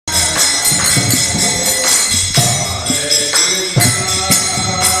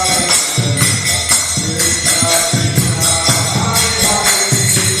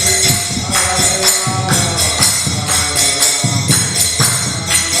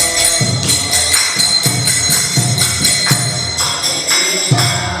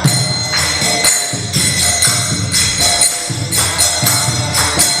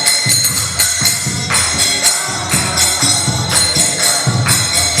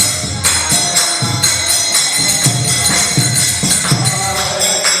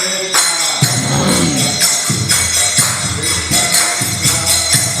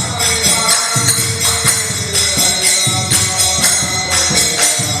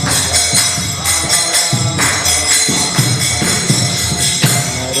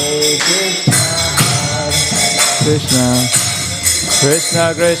Krishna,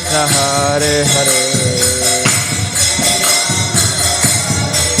 Krishna Krishna Hare Hare.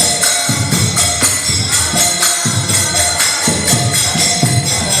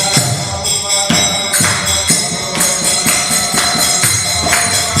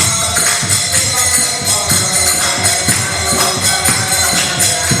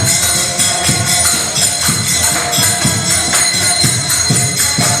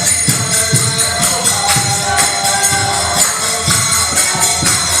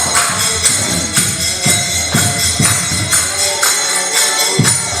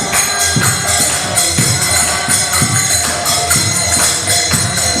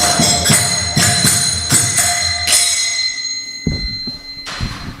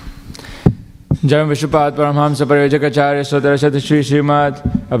 जय विश्वपाद परमहंस परिव्राजकाचार्य सदर्शत श्री श्रीमद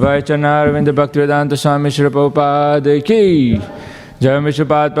अभय चरणारविंद भक्तिवेदांत स्वामी श्री प्रभुपाद की जय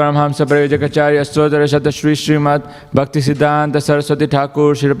विश्वपाद परमहंस परिव्राजकाचार्य सदर्शत श्री श्रीमद भक्ति सिद्धांत सरस्वती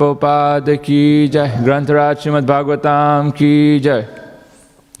ठाकुर श्री प्रभुपाद की जय। ग्रंथराज श्रीमद् भागवतम की जय।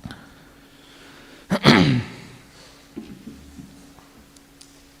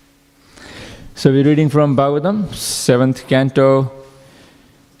 So we're reading from Bhagavatam, 7th canto,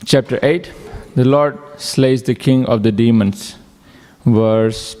 chapter 8. The Lord slays the king of the demons.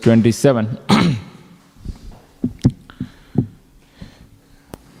 Verse 27.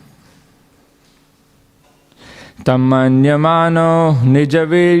 Tamanyamano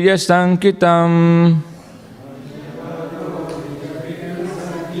nijavirya sankitam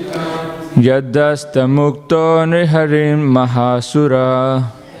yadasta mukto niharim mahasura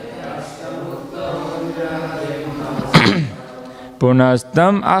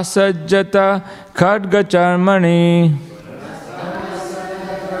Punastam asajjata khadga charmani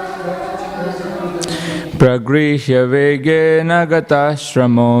pragrihya vegena gata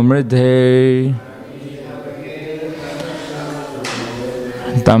shramo mridhe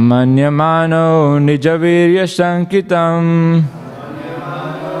tamanyamano nijavirya sankitam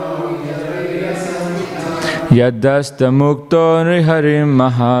yadasta mukto niharim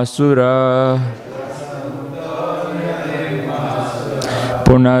mahasura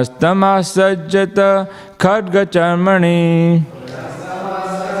Punastamasajjata khadga charmani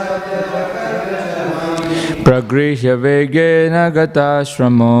pragrihya vegena gata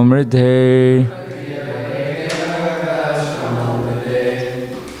shramo mridhe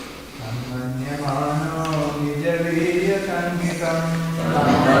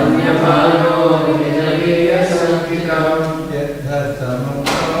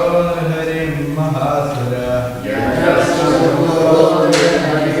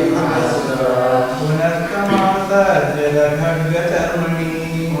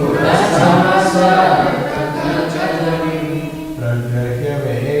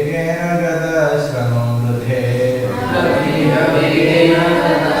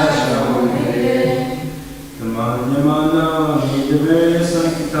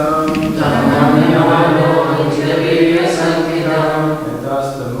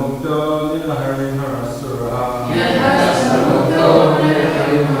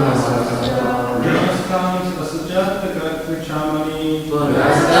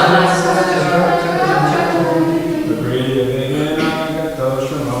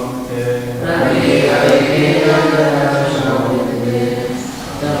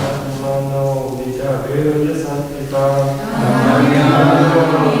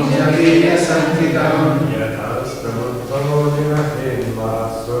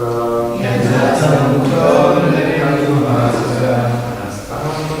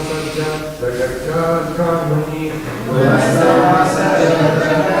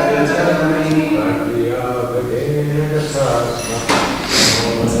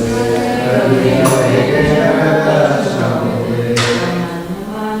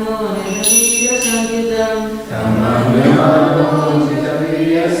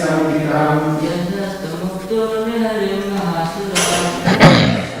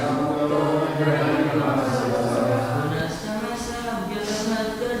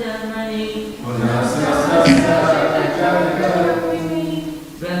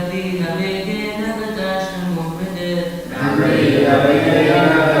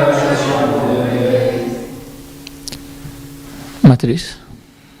Matriz.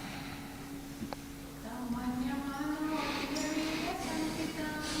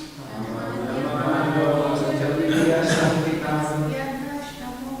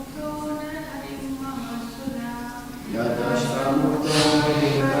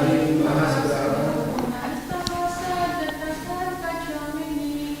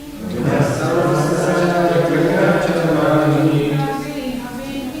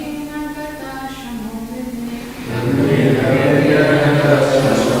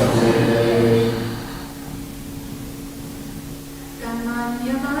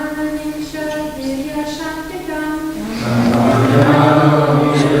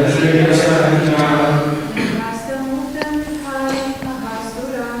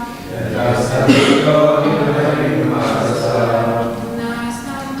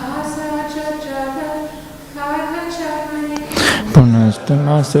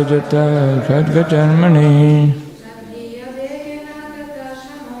 Punastamasajata Khadgajarmani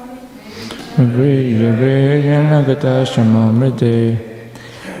Vriyaveyanagata Shamamrite.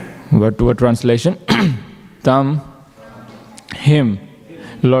 What to a translation? Tam, him,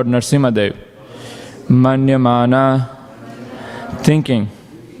 Lord Nrsimhadev, Manyamana, thinking,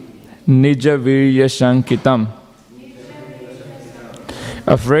 Nija Virya Shankitam,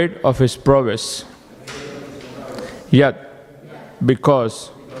 afraid of his prowess. Yet,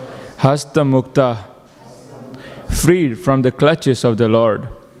 because Hasta Mukta, freed from the clutches of the Lord,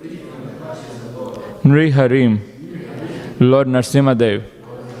 Nri Harim, Lord Nrsimhadev,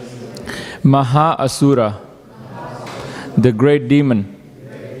 Maha Asura, the great demon,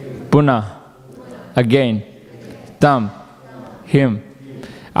 Puna, again, Tam, him,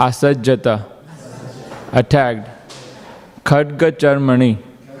 Asajjata, attacked, Khadga Charmani,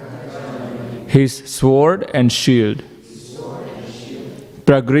 his sword and shield,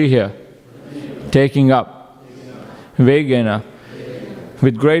 Pragrihya, taking up, Vegena,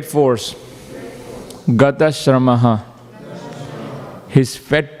 with great force, Gata Shramaha,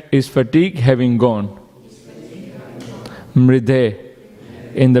 his fatigue having gone, Mridhe,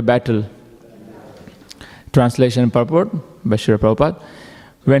 in the battle. Translation and purport by Srila Prabhupada.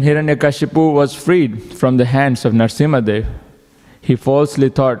 When Hiranyakashipu was freed from the hands of Nrsimhadev, he falsely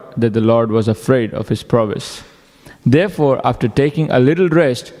thought that the Lord was afraid of his prowess. Therefore, after taking a little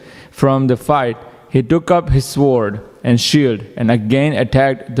rest from the fight, he took up his sword and shield and again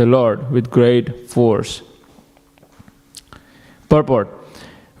attacked the Lord with great force. Purport.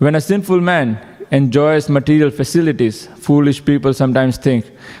 When a sinful man enjoys material facilities, foolish people sometimes think,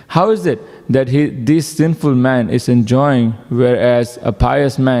 how is it that this sinful man is enjoying, whereas a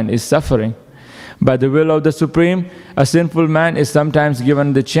pious man is suffering? By the will of the Supreme, a sinful man is sometimes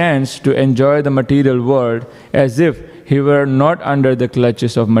given the chance to enjoy the material world as if he were not under the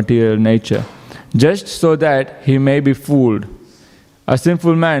clutches of material nature, just so that he may be fooled. A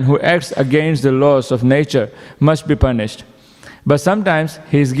sinful man who acts against the laws of nature must be punished. But sometimes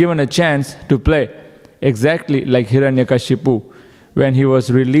he is given a chance to play, exactly like Hiranyakashipu, when he was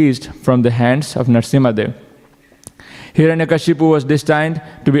released from the hands of Nrsimhadev. Hiranyakashipu was destined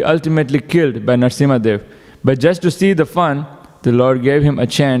to be ultimately killed by Nrsimhadev, but just to see the fun, the Lord gave him a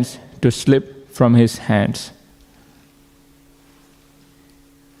chance to slip from his hands.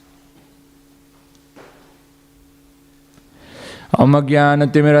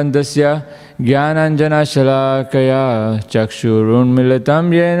 Amagyanatimirandasya Gyananjana Shalakaya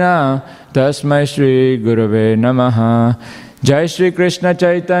Chakshurunmilitam Yena Tasmai Shri Gurave Namaha. Jai Shri Krishna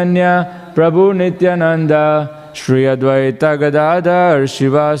Chaitanya Prabhu Nityananda Shri Advaita Gadadhar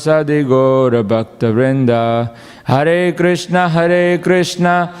Shivasadi Gaura Bhakta Vrinda. Hare Krishna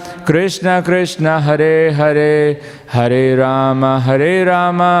Krishna Krishna Hare Hare, Hare Rama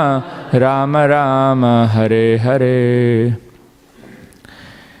Rama Rama Hare Hare.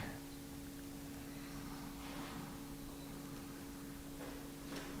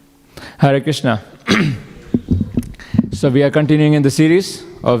 Hare Krishna. So we are continuing in the series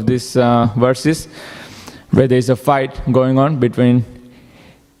of these verses where there is a fight going on between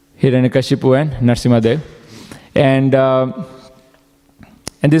Hiranyakashipu and Nrsimhadev. And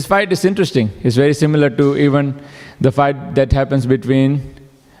this fight is interesting. It's very similar to even the fight that happens between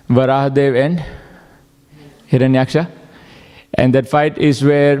Varahadev and Hiranyaksha. And that fight is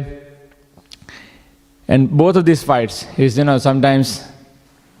where, and both of these fights is, sometimes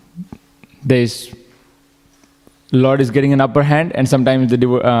Lord is getting an upper hand, and sometimes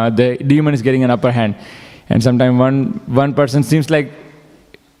the demon is getting an upper hand. And sometimes one person seems like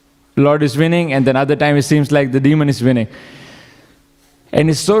Lord is winning, and then other time it seems like the demon is winning.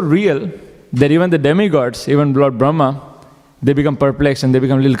 And it's so real that even the demigods, even Lord Brahma, they become perplexed and they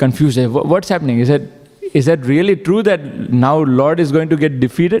become a little confused. What's happening? Is that really true that now Lord is going to get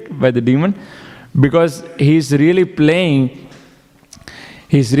defeated by the demon? Because he's really playing,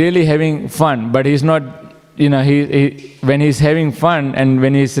 he's really having fun, but he's not, when he's having fun and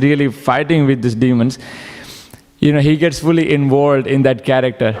when he's really fighting with these demons, he gets fully involved in that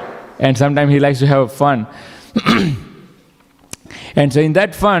character. And sometimes he likes to have fun. And so in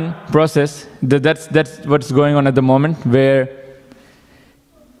that fun process, that's what's going on at the moment, where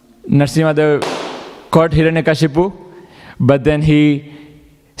Nrsimhadev caught Hiranyakashipu, but then he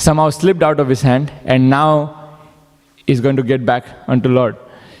somehow slipped out of his hand, and now he's going to get back unto Lord.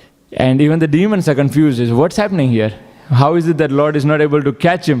 And even the demons are confused. What's happening here? How is it that Lord is not able to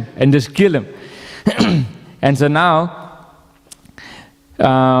catch him and just kill him? And so now,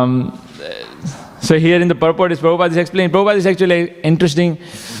 so here in the purport, Prabhupada is explaining. Prabhupada is actually an interesting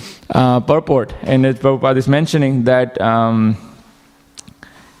purport. And Prabhupada is mentioning that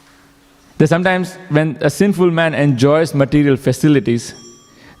that sometimes when a sinful man enjoys material facilities,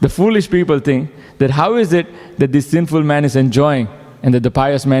 the foolish people think that how is it that this sinful man is enjoying and that the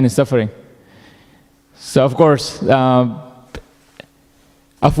pious man is suffering? So of course, a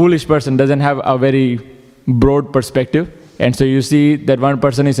foolish person doesn't have a very broad perspective. And so you see that one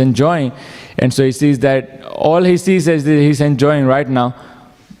person is enjoying, and so he sees that all he sees is that he's enjoying right now,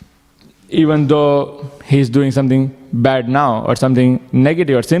 even though he's doing something bad now or something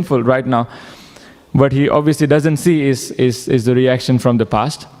negative or sinful right now. What he obviously doesn't see is the reaction from the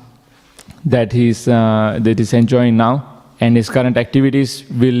past that he's enjoying now, and his current activities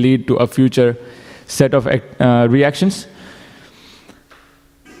will lead to a future set of reactions.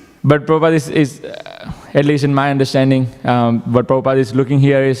 But Prabhupada is at least in my understanding, what Prabhupada is looking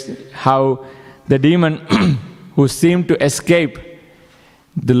here is how the demon who seemed to escape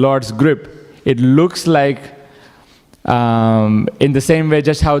the Lord's grip, it looks like in the same way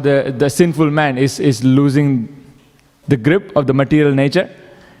just how the sinful man is losing the grip of the material nature,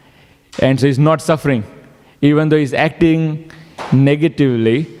 and so he's not suffering. Even though he's acting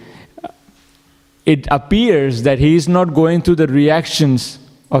negatively, it appears that he is not going through the reactions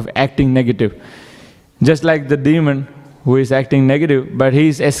of acting negative. Just like the demon who is acting negative, but he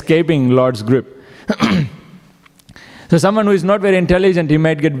is escaping Lord's grip. So someone who is not very intelligent, he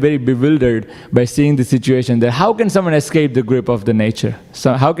might get very bewildered by seeing the situation that how can someone escape the grip of the nature?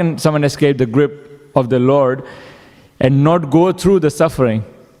 So how can someone escape the grip of the Lord and not go through the suffering?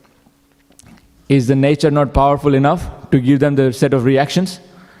 Is the nature not powerful enough to give them the set of reactions?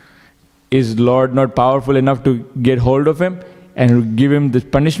 Is Lord not powerful enough to get hold of him and give him the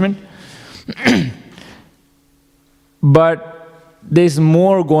punishment? But there's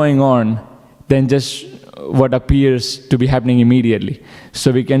more going on than just what appears to be happening immediately.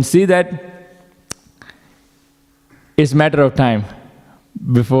 So we can see that it's a matter of time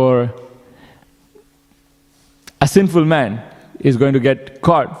before a sinful man is going to get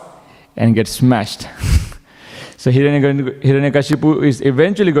caught and get smashed. So Hiranyakashipu is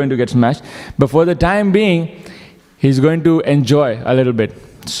eventually going to get smashed, but for the time being, he's going to enjoy a little bit.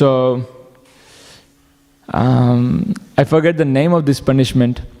 So I forget the name of this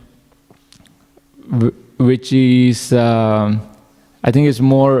punishment, which is, I think it's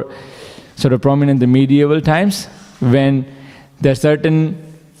more sort of prominent in the medieval times, when there are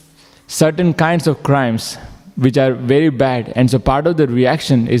certain kinds of crimes which are very bad, and so part of the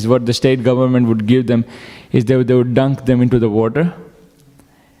reaction is what the state government would give them, is they would dunk them into the water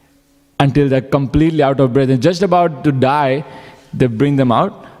until they're completely out of breath and just about to die. They bring them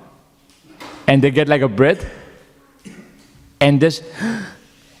out and they get like a breath, and he's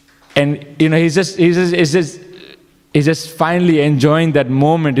just finally enjoying that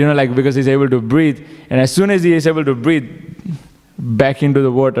moment, like because he's able to breathe. And as soon as he is able to breathe back into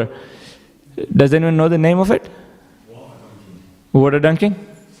the water, does anyone know the name of it? Water dunking?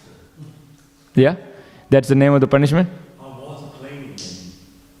 Yeah, that's the name of the punishment. Water planing.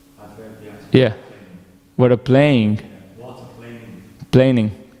 Yeah, water playing. Water planing.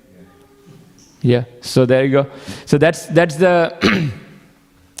 Planing. Yeah, so there you go. So that's the.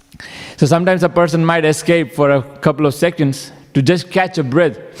 So sometimes a person might escape for a couple of seconds to just catch a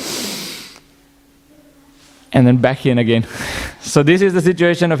breath and then back in again. So this is the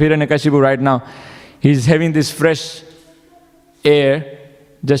situation of Hiranyakashipu right now. He's having this fresh air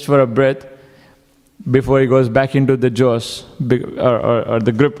just for a breath before he goes back into the jaws or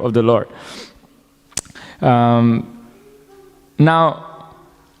the grip of the Lord. Now,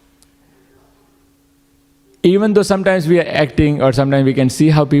 even though sometimes we are acting, or sometimes we can see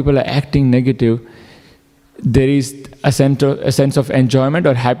how people are acting negative, there is a sense of enjoyment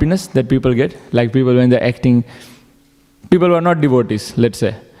or happiness that people get. Like people when they're acting, people who are not devotees, let's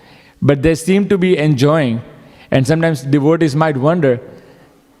say, but they seem to be enjoying. And sometimes devotees might wonder,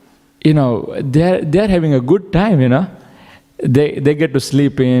 they're having a good time, They get to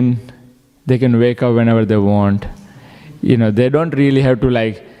sleep in, they can wake up whenever they want. They don't really have to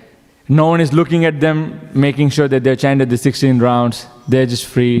no one is looking at them, making sure that they're chanted the 16 rounds. They're just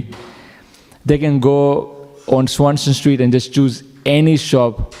free. They can go on Swanson Street and just choose any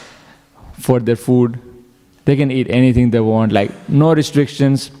shop for their food. They can eat anything they want, no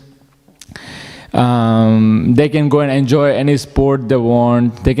restrictions. They can go and enjoy any sport they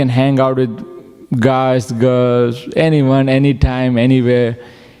want. They can hang out with guys, girls, anyone, anytime, anywhere,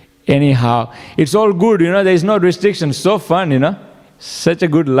 anyhow. It's all good, there's no restrictions. So fun, Such a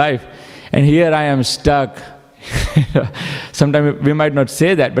good life. And here I am stuck. Sometimes we might not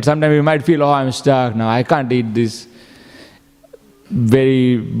say that, but sometimes we might feel, I'm stuck now. I can't eat this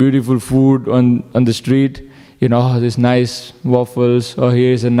very beautiful food on the street. Oh, this nice waffles, or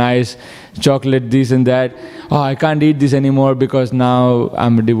here's a nice chocolate, this and that. Oh, I can't eat this anymore because now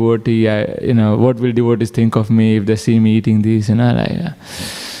I'm a devotee. What will devotees think of me if they see me eating this?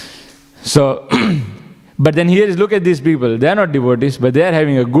 So, but then here is, look at these people. They are not devotees, but they are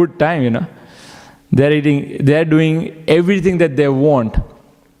having a good time. They're eating, they're doing everything that they want.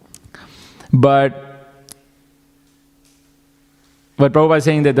 But Prabhupada is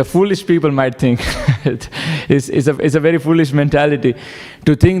saying that the foolish people might think, it's a very foolish mentality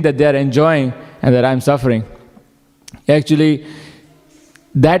to think that they are enjoying and that I'm suffering. Actually,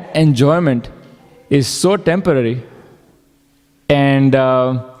 that enjoyment is so temporary, and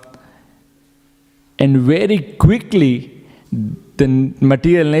very quickly the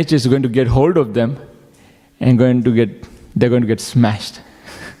material nature is going to get hold of them and they're going to get smashed.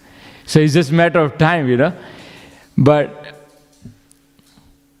 So it's just a matter of time,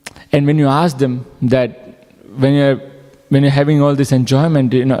 And when you ask them that when you're having all this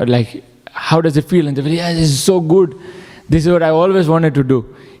enjoyment, like, how does it feel? And they say, yeah, this is so good. This is what I always wanted to do.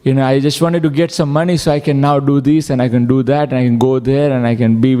 I just wanted to get some money so I can now do this and I can do that and I can go there and I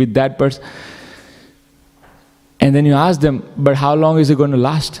can be with that person. And then you ask them, but how long is it going to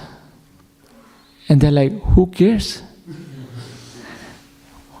last? And they're like, who cares?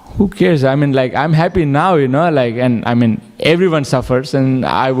 Who cares? I'm happy now, and everyone suffers, and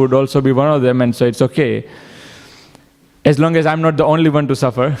I would also be one of them, and so it's okay. As long as I'm not the only one to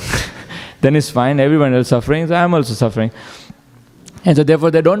suffer, then it's fine. Everyone else suffering, so I'm also suffering. And so therefore,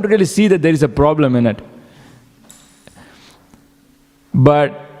 they don't really see that there is a problem in it.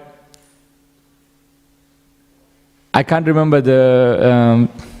 But I can't remember I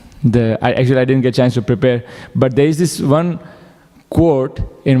didn't get a chance to prepare, but there is this one quote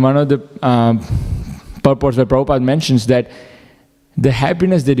in one of the purports where Prabhupada mentions that the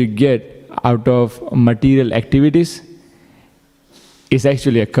happiness that you get out of material activities is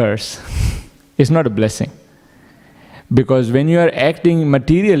actually a curse. It's not a blessing. Because when you are acting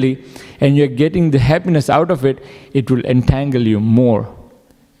materially and you are getting the happiness out of it, it will entangle you more.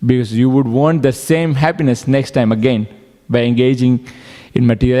 Because you would want the same happiness next time again by engaging in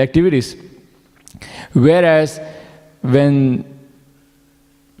material activities. Whereas when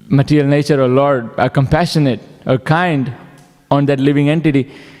material nature or Lord are compassionate or kind on that living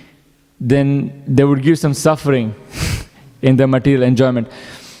entity, then they would give some suffering in the material enjoyment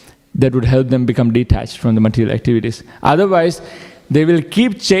that would help them become detached from the material activities. Otherwise, they will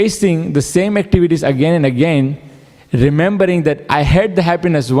keep chasing the same activities again and again, remembering that I had the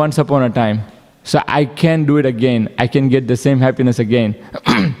happiness once upon a time, so I can do it again. I can get the same happiness again.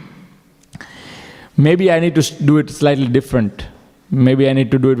 Maybe I need to do it slightly different. Maybe I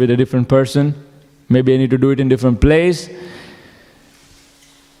need to do it with a different person. Maybe I need to do it in a different place.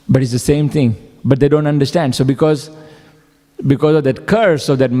 But it's the same thing. But they don't understand. So because of that curse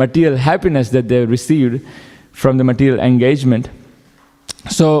of that material happiness that they received from the material engagement.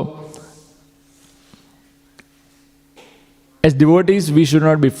 So, as devotees, we should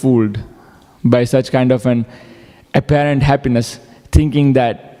not be fooled by such kind of an apparent happiness, thinking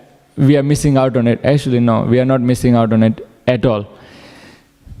that we are missing out on it. Actually, no, we are not missing out on it at all.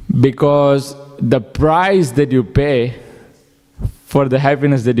 Because the price that you pay for the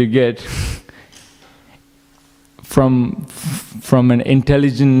happiness that you get from an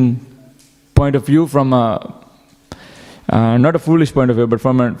intelligent point of view, from a not a foolish point of view, but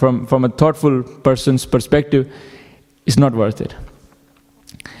from a thoughtful person's perspective, is not worth it.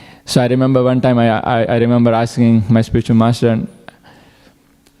 So I remember one time I remember asking my spiritual master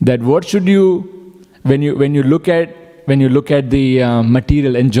that what should you, when you look at the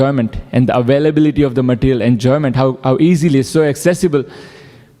material enjoyment and the availability of the material enjoyment, how easily it's so accessible,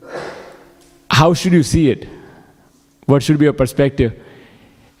 how should you see it? What should be your perspective?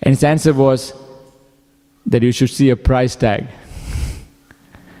 And his answer was that you should see a price tag.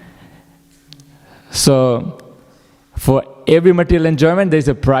 So, for every material enjoyment, there is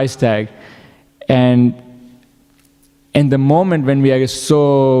a price tag. And in the moment when we are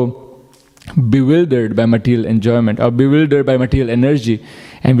so bewildered by material enjoyment or bewildered by material energy,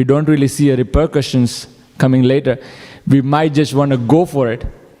 and we don't really see repercussions coming later, we might just want to go for it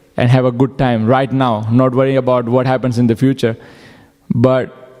and have a good time right now, not worrying about what happens in the future.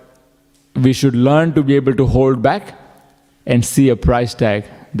 But we should learn to be able to hold back and see a price tag,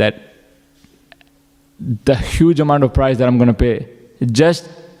 that the huge amount of price that I'm going to pay just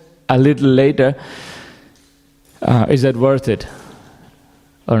a little later, is that worth it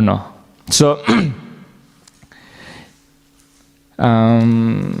or no? So,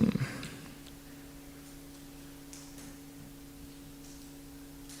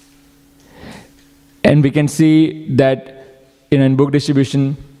 And we can see that in book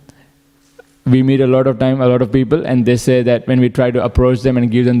distribution, we meet a lot of people, and they say that when we try to approach them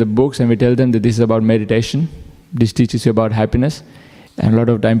and give them the books and we tell them that this is about meditation, this teaches you about happiness, and a lot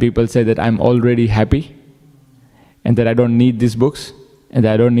of time people say that I'm already happy and that I don't need these books and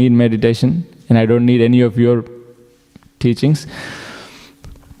that I don't need meditation and I don't need any of your teachings.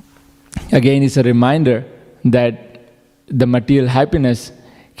 Again, it's a reminder that the material happiness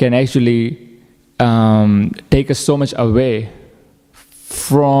can actually take us so much away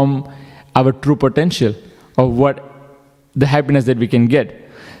from our true potential of what the happiness that we can get.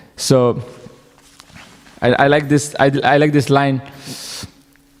 So I like this. I like this line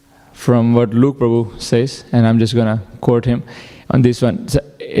from what Luke Prabhu says, and I'm just gonna quote him on this one. So,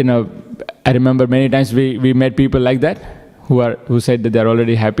 I remember many times we met people like that who said that they're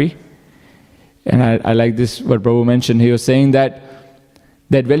already happy, and I like this what Prabhu mentioned. He was saying that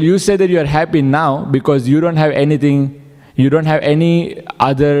well, you say that you are happy now because you don't have anything, you don't have any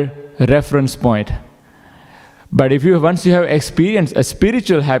other reference point. But once you have experienced a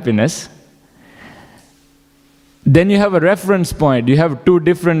spiritual happiness, then you have a reference point. You have two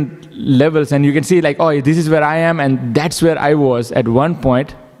different levels, and you can see like, oh, this is where I am, and that's where I was at one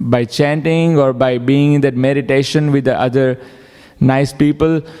point by chanting or by being in that meditation with the other nice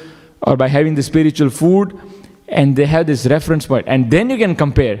people or by having the spiritual food, and they have this reference point. And then you can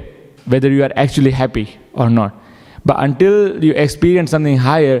compare whether you are actually happy or not. But until you experience something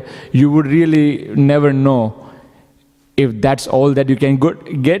higher, you would really never know if that's all that you can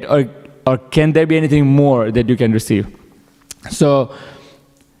get or can there be anything more that you can receive. So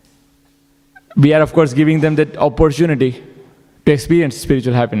we are, of course, giving them that opportunity to experience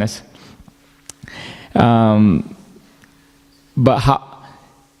spiritual happiness. But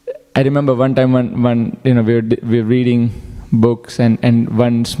I remember one time when we were reading books and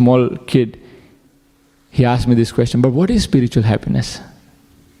one small kid, he asked me this question, but what is spiritual happiness?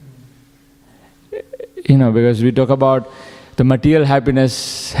 Because we talk about the material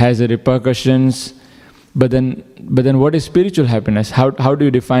happiness has the repercussions, but then what is spiritual happiness? How do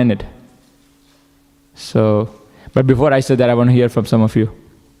you define it? So, but before I say that, I want to hear from some of you.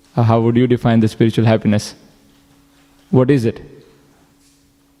 How would you define the spiritual happiness? What is it?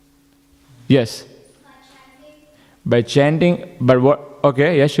 Yes? By chanting. But what?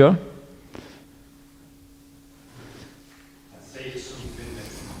 Okay, yeah, sure.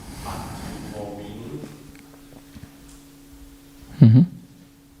 Mm-hmm.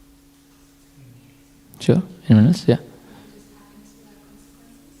 Sure. Anyone else? Yeah.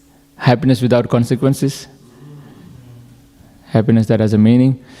 Happiness without consequences. Happiness that has a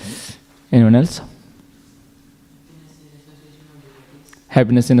meaning. Anyone else?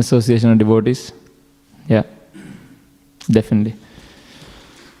 Happiness in association of devotees. Yeah. Definitely.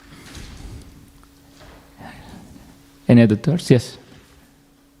 Any other thoughts? Yes.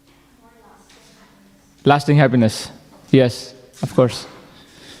 Lasting happiness. Yes. Of course.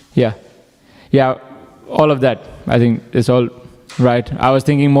 Yeah. Yeah, all of that. I think it's all right. I was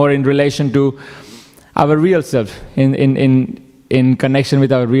thinking more in relation to our real self, in connection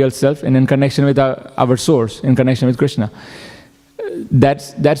with our real self, and in connection with our source, in connection with Krishna.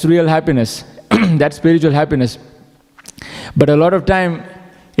 That's real happiness. That's spiritual happiness. But a lot of time,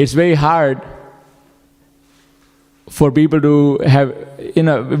 it's very hard for people to have,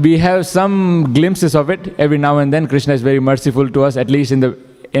 we have some glimpses of it every now and then. Krishna is very merciful to us, at least in the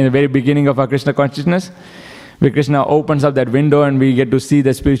very beginning of our Krishna consciousness, where Krishna opens up that window and we get to see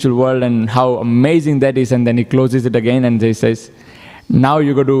the spiritual world and how amazing that is, and then he closes it again and he says, now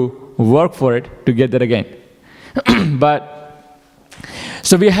you got to work for it to get that again. But,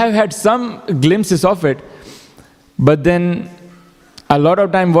 so we have had some glimpses of it, but then a lot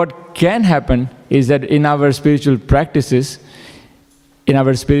of time what can happen is that in our spiritual practices, in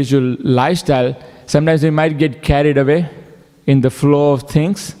our spiritual lifestyle, sometimes we might get carried away in the flow of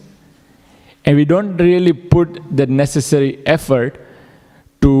things, and we don't really put the necessary effort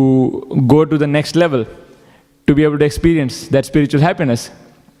to go to the next level, to be able to experience that spiritual happiness.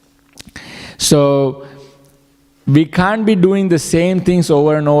 So we can't be doing the same things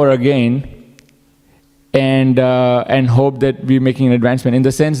over and over again and hope that we're making an advancement, in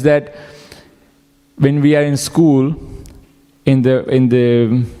the sense that when we are in school, when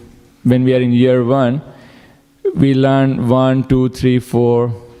we are in year 1, we learn 1, 2, 3,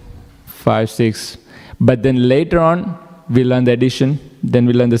 4, 5, 6. But then later on, we learn the addition, then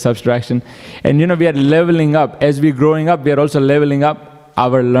we learn the subtraction. And we are leveling up. As we're growing up, we are also leveling up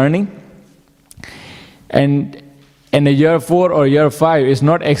our learning. And in a year 4 or year 5 is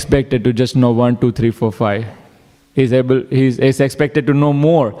not expected to just know 1, 2, 3, 4, 5. He's expected to know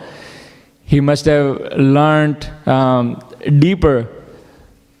more. he must have learned deeper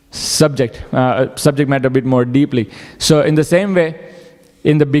subject matter a bit more deeply. So in the same way,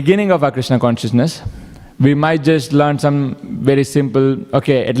 in the beginning of our Krishna consciousness, we might just learn some very simple,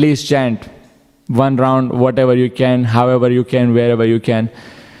 okay, at least chant one round, whatever you can, however you can, wherever you can.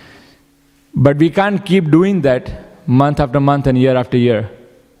 But we can't keep doing that month after month and year after year,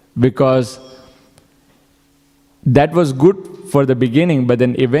 because that was good for the beginning, but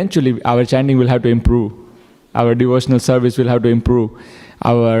then eventually our chanting will have to improve. Our devotional service will have to improve.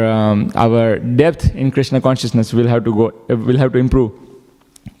 Our depth in Krishna consciousness will have to improve.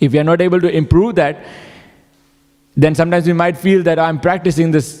 If we are not able to improve that, then sometimes we might feel that I'm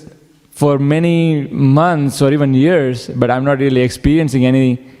practicing this for many months or even years, but I'm not really experiencing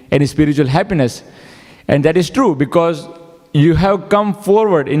any spiritual happiness. And that is true, because you have come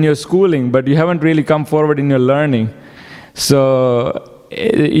forward in your schooling, but you haven't really come forward in your learning. So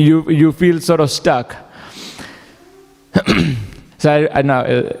you feel sort of stuck. So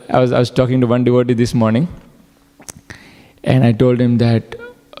I was talking to one devotee this morning, and I told him that,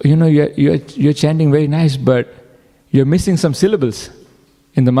 you're chanting very nice, but you're missing some syllables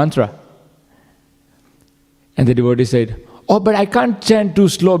in the mantra. And the devotee said, oh, but I can't chant too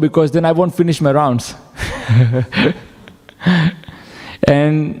slow because then I won't finish my rounds.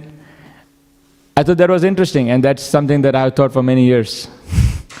 And I thought that was interesting, and that's something that I've thought for many years.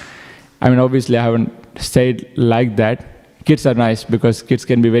 I mean, obviously I haven't said like that. Kids are nice because kids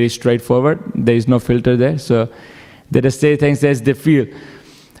can be very straightforward. There is no filter there, so they just say things as they feel.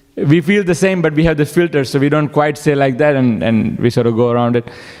 We feel the same, but we have the filter, so we don't quite say like that, and we sort of go around it.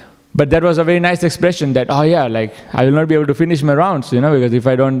 But that was a very nice expression that, oh yeah, like I will not be able to finish my rounds, because if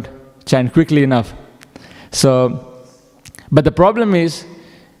I don't chant quickly enough. So, but the problem is,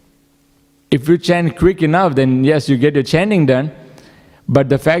 if you chant quick enough, then yes, you get your chanting done. But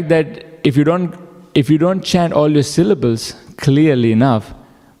the fact that if you don't chant all your syllables clearly enough,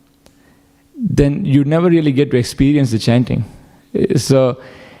 then you never really get to experience the chanting. So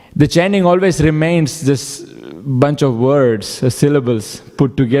the chanting always remains this bunch of words, syllables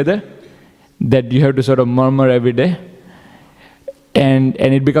put together that you have to sort of murmur every day. And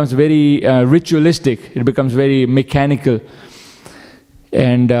it becomes very ritualistic, it becomes very mechanical.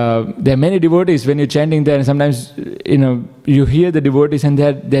 And there are many devotees when you're chanting there, and sometimes you hear the devotees and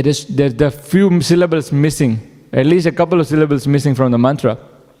there's the few syllables missing, at least a couple of syllables missing from the mantra.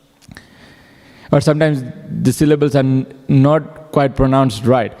 Or sometimes the syllables are not quite pronounced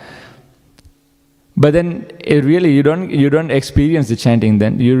right. But then you don't experience the chanting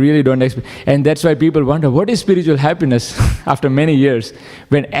then. You really don't experience. And that's why people wonder, what is spiritual happiness after many years,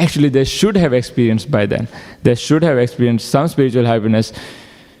 when actually they should have experienced by then. They should have experienced some spiritual happiness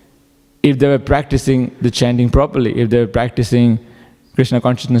if they were practicing the chanting properly, if they were practicing Krishna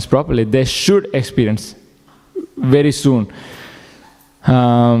consciousness properly. They should experience very soon.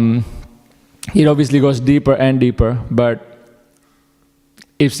 It obviously goes deeper and deeper, but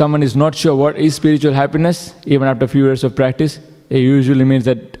if someone is not sure what is spiritual happiness, even after a few years of practice, it usually means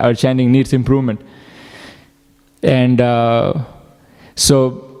that our chanting needs improvement. And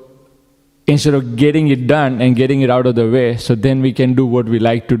so instead of getting it done and getting it out of the way, so then we can do what we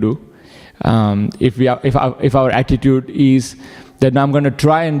like to do. If our attitude is that I'm going to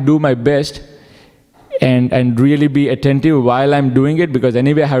try and do my best and really be attentive while I'm doing it, because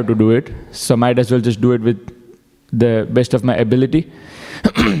anyway I have to do it, so might as well just do it with the best of my ability.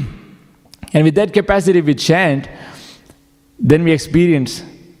 And with that capacity we chant, then we experience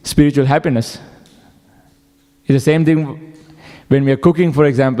spiritual happiness. It's the same thing when we are cooking, for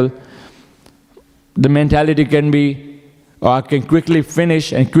example. The mentality can be, I can quickly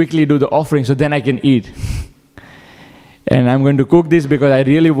finish and quickly do the offering so then I can eat. And I'm going to cook this because I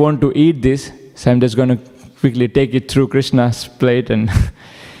really want to eat this, so I'm just going to quickly take it through Krishna's plate and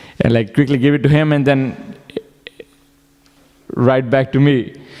like quickly give it to him and then right back to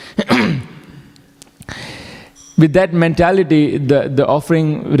me. With that mentality, the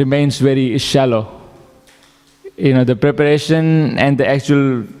offering remains very shallow. The preparation and the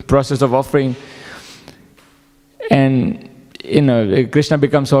actual process of offering, and Krishna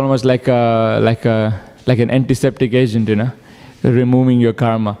becomes almost like an antiseptic agent, removing your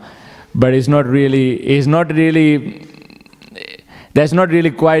karma. But there's not really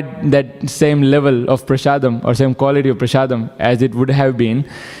quite that same level of prasadam or same quality of prasadam as it would have been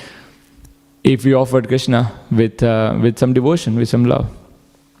if we offered Krishna with some devotion, with some love.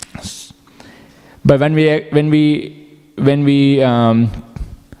 But when we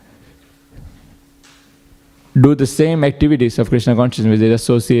do the same activities of Krishna consciousness, with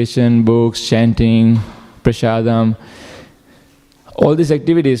association, books, chanting, prasadam, all these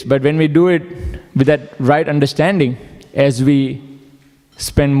activities. But when we do it with that right understanding, as we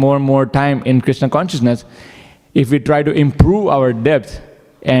spend more and more time in Krishna consciousness, if we try to improve our depth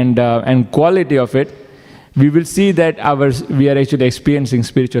and quality of it, we will see that we are actually experiencing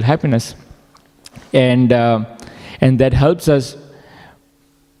spiritual happiness, and that helps us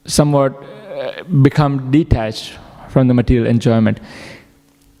somewhat become detached from the material enjoyment.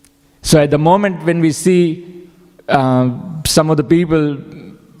 So at the moment when we see some of the people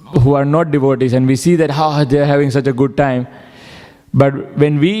who are not devotees, and we see that they're having such a good time, but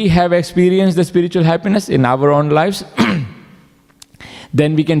when we have experienced the spiritual happiness in our own lives,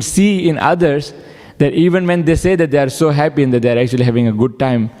 then we can see in others that even when they say that they are so happy and that they are actually having a good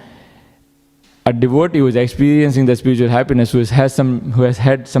time, a devotee who is experiencing the spiritual happiness, who has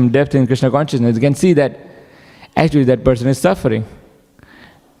had some depth in Krishna consciousness, can see that actually that person is suffering.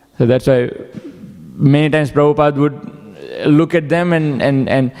 So that's why many times Prabhupada would look at them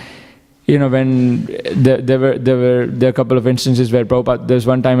and when there were a couple of instances where there's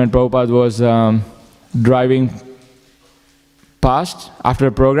one time when Prabhupada was driving past after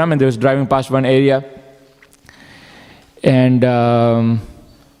a program, and they was driving past one area, and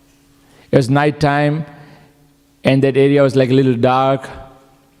it was night time, and that area was like a little dark,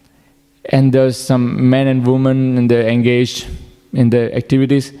 and there was some men and women, and they're engaged in the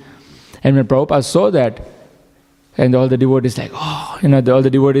activities. And when Prabhupada saw that, and all the devotees all the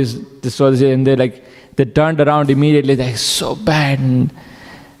devotees, they saw this, and they turned around immediately, like, so bad, and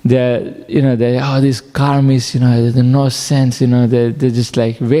they're these karmis, there's no sense, they're just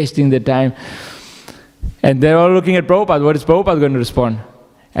like wasting their time. And they're all looking at Prabhupada. What is Prabhupada going to respond?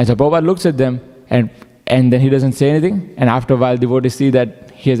 And so Prabhupada looks at them, and then he doesn't say anything. And after a while, devotees see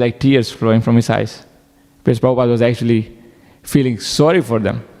that he has like tears flowing from his eyes, because Prabhupada was actually feeling sorry for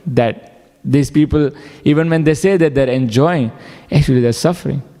them, that these people, even when they say that they're enjoying, actually they're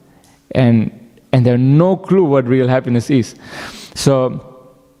suffering, and they have no clue what real happiness is. So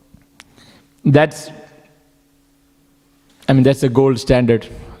that's the gold standard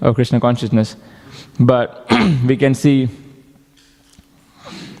of Krishna consciousness. But we can see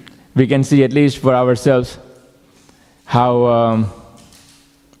at least for ourselves how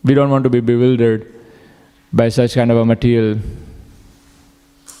we don't want to be bewildered by such kind of a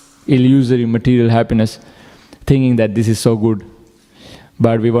illusory material happiness, thinking that this is so good.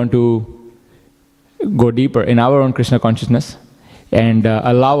 But we want to go deeper in our own Krishna consciousness and give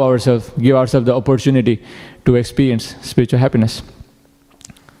ourselves the opportunity to experience spiritual happiness.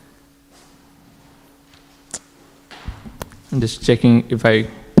 I'm just checking if I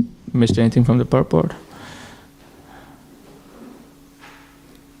missed anything from the purport.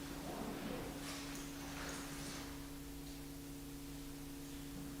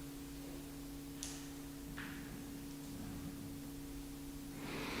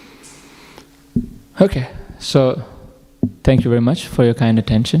 Okay, so thank you very much for your kind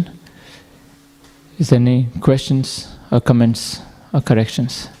attention. Is there any questions or comments or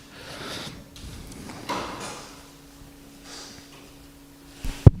corrections?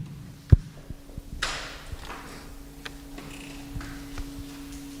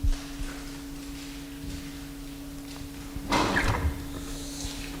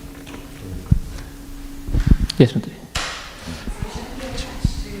 Yes, Mati.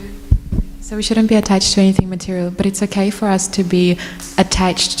 So we shouldn't be attached to anything material, but it's okay for us to be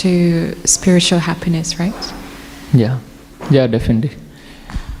attached to spiritual happiness, right? Yeah, definitely.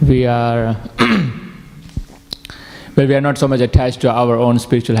 We are, but we are not so much attached to our own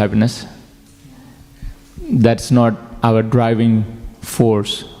spiritual happiness. That's not our driving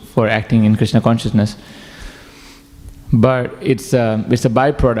force for acting in Krishna consciousness. But it's a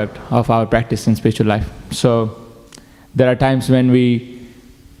byproduct of our practice in spiritual life. So there are times when we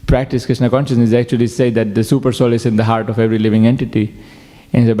practice Krishna consciousness, they actually say that the super soul is in the heart of every living entity.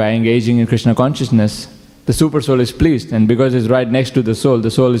 And so by engaging in Krishna consciousness, the super soul is pleased, and because it's right next to the soul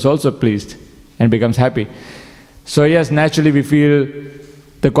is also pleased and becomes happy. So yes, naturally we feel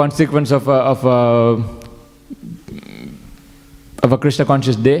the consequence of a Krishna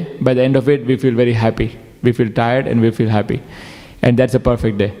conscious day. By the end of it, we feel very happy. We feel tired and we feel happy. And that's a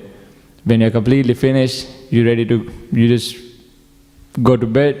perfect day. When you're completely finished, you just go to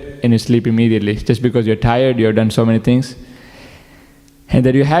bed and you sleep immediately. Just because you're tired, you've done so many things. And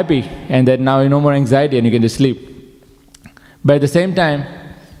that you're happy, and that now you no more anxiety and you can just sleep. But at the same time,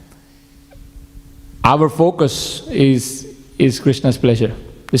 our focus is Krishna's pleasure,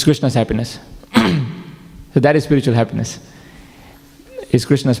 is Krishna's happiness. So that is spiritual happiness. It's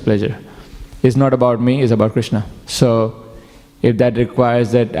Krishna's pleasure. It's not about me, it's about Krishna. So if that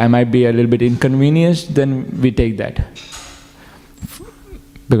requires that I might be a little bit inconvenienced, then we take that.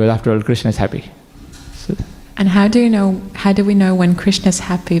 Because after all, Krishna is happy. So, And how do we know when Krishna's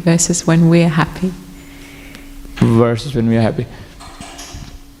happy versus when we're happy? versus when we are happy.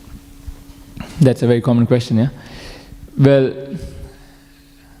 That's a very common question, yeah? Well,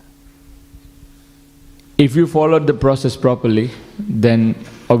 if you followed the process properly, then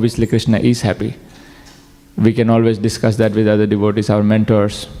obviously Krishna is happy. We can always discuss that with other devotees, our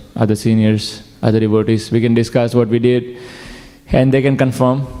mentors, other seniors, other devotees. We can discuss what we did, and they can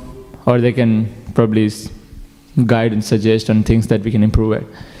confirm, or they can probably guide and suggest on things that we can improve at.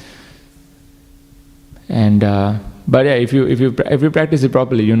 And but yeah, if you practice it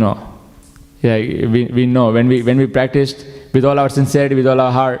properly, you know. Yeah, we know when we practiced with all our sincerity, with all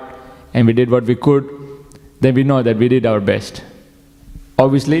our heart, and we did what we could, then we know that we did our best.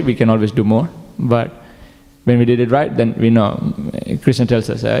 Obviously, we can always do more, but when we did it right, then we know. Krishna tells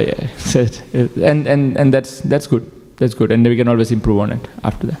us, yeah, and that's good. That's good, and then we can always improve on it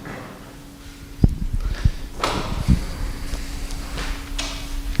after that.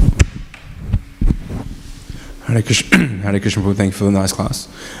 Hare Krishna Prabhu, thank you for the nice class.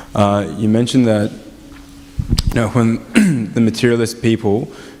 You mentioned that when the materialist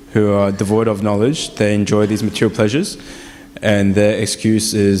people who are devoid of knowledge, they enjoy these material pleasures, and their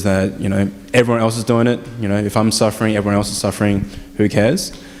excuse is that everyone else is doing it. If I'm suffering, everyone else is suffering. Who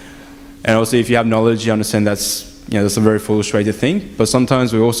cares? And also, if you have knowledge, you understand that's a very foolish way to think. But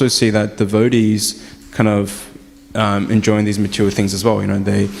sometimes we also see that devotees kind of enjoying these material things as well.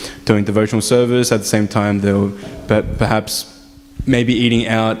 They doing devotional service, at the same time they'll perhaps maybe eating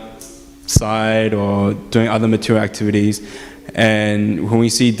outside or doing other material activities. And when we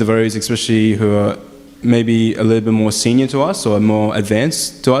see devotees, especially who are maybe a little bit more senior to us or more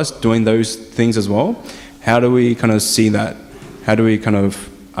advanced to us, doing those things as well, how do we kind of see that? How do we kind of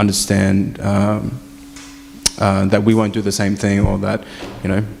understand that we won't do the same thing, or that,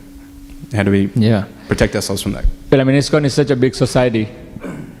 how do we protect ourselves from that? Well, ISKCON is such a big society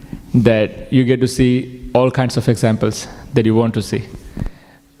that you get to see all kinds of examples that you want to see.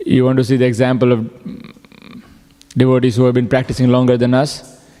 You want to see the example of devotees who have been practicing longer than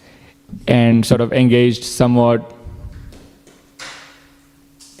us and sort of engaged somewhat,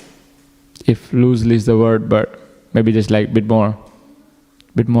 if loosely is the word, but maybe just like bit more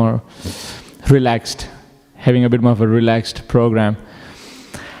relaxed, having a bit more of a relaxed program.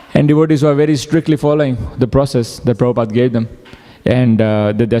 And devotees who are very strictly following the process that Prabhupada gave them, and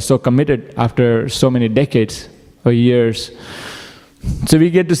that they're so committed after so many decades or years. So we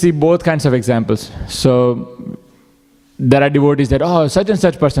get to see both kinds of examples. So there are devotees that, such and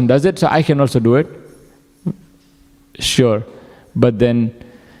such person does it, so I can also do it. Sure. But then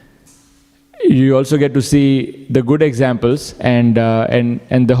you also get to see the good examples, and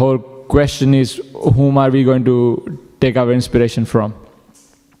the whole question is, whom are we going to take our inspiration from?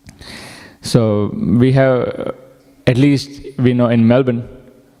 So we have, at least we know in Melbourne,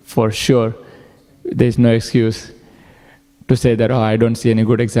 for sure, there's no excuse to say that, I don't see any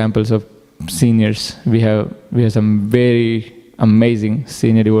good examples of seniors. We have some very amazing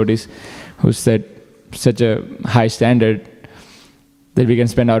senior devotees who set such a high standard that we can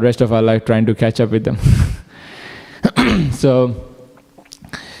spend our rest of our life trying to catch up with them. So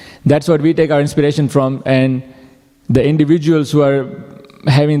that's what we take our inspiration from, and the individuals who are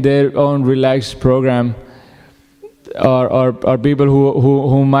having their own relaxed program, or people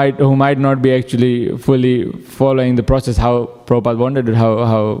who might not be actually fully following the process how Prabhupada wanted it,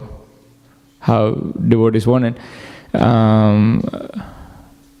 how devotees wanted.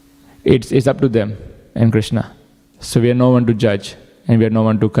 It's up to them and Krishna. So we are no one to judge, and we are no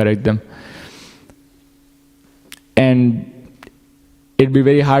one to correct them. And it'd be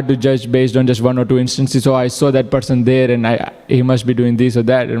very hard to judge based on just one or two instances. So I saw that person there, and he must be doing this or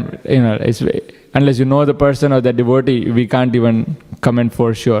that. And, unless you know the person or the devotee, we can't even comment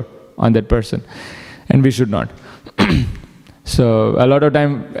for sure on that person, and we should not. So a lot of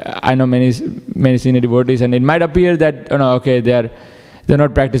time, I know many senior devotees, and it might appear that they're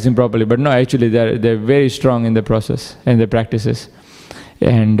not practicing properly, but no, actually they're very strong in the process and the practices,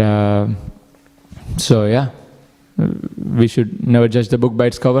 and so yeah. We should never judge the book by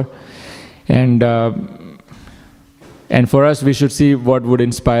its cover, and for us, we should see what would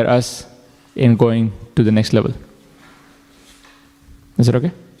inspire us in going to the next level. Is that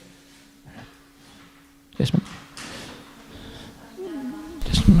okay? Yes, ma'am.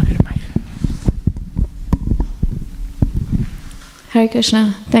 Just get a mic. Hare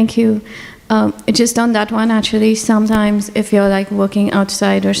Krishna, thank you. Just on that one, actually, sometimes if you're like working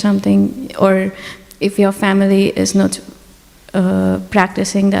outside or something, or if your family is not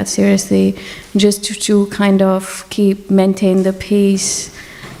practicing that seriously, just to kind of maintain the peace.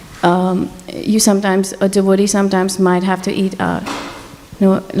 A devotee sometimes might have to eat out,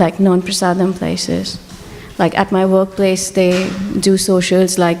 like non-prasadam places. Like at my workplace, they do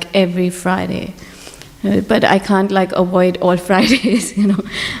socials like every Friday. But I can't like avoid all Fridays,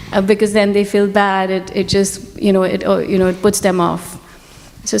 because then they feel bad. It just, it puts them off.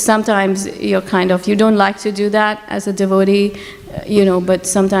 So sometimes you don't like to do that as a devotee, but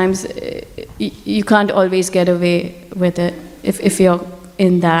sometimes you can't always get away with it if you're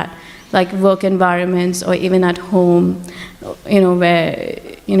in that, like work environments or even at home, where,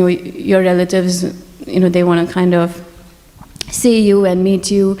 your relatives, they want to kind of see you and meet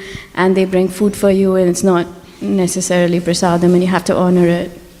you, and they bring food for you, and it's not necessarily prasadam, and you have to honor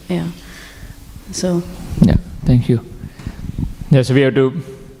it. Yeah. So. Yeah. Thank you. Yeah. So we have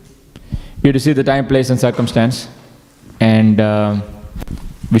to see the time, place, and circumstance, and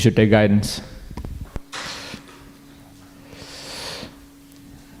we should take guidance.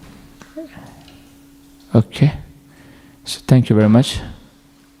 Okay. So thank you very much.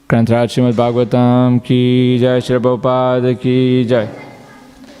 Grantaraj Srimad Bhagavatam ki jai, Shri Prabhupada ki jai.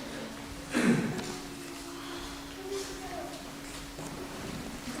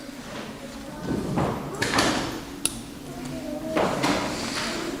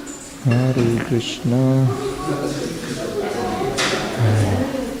 Hare Krishna.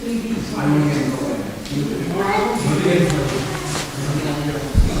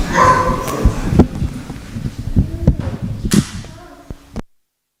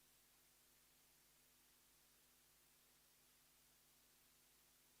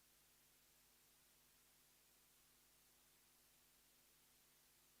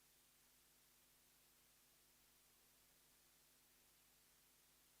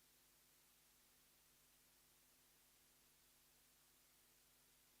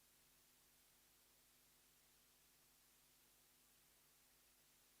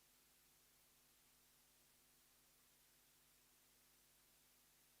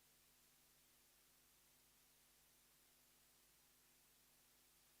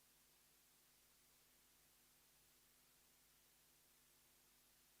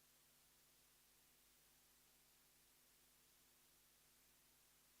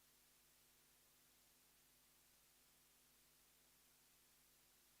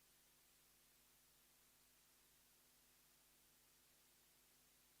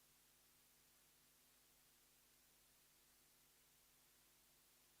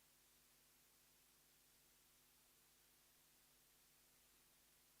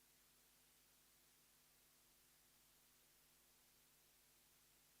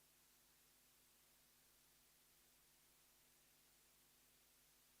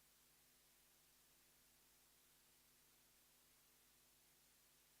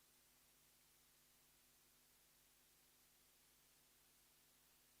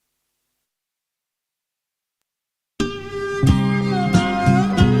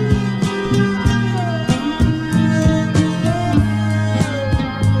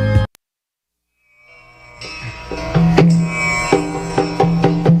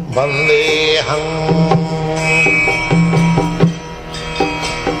 Vandeham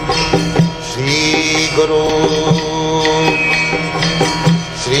Shri Guru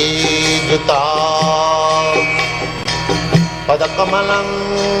Shri Juta Padakamalam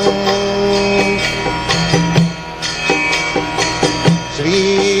Shri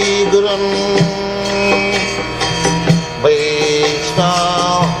Gurun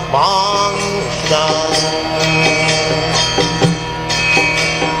Vaishnavanshan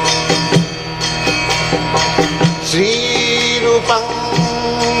Sri Rupam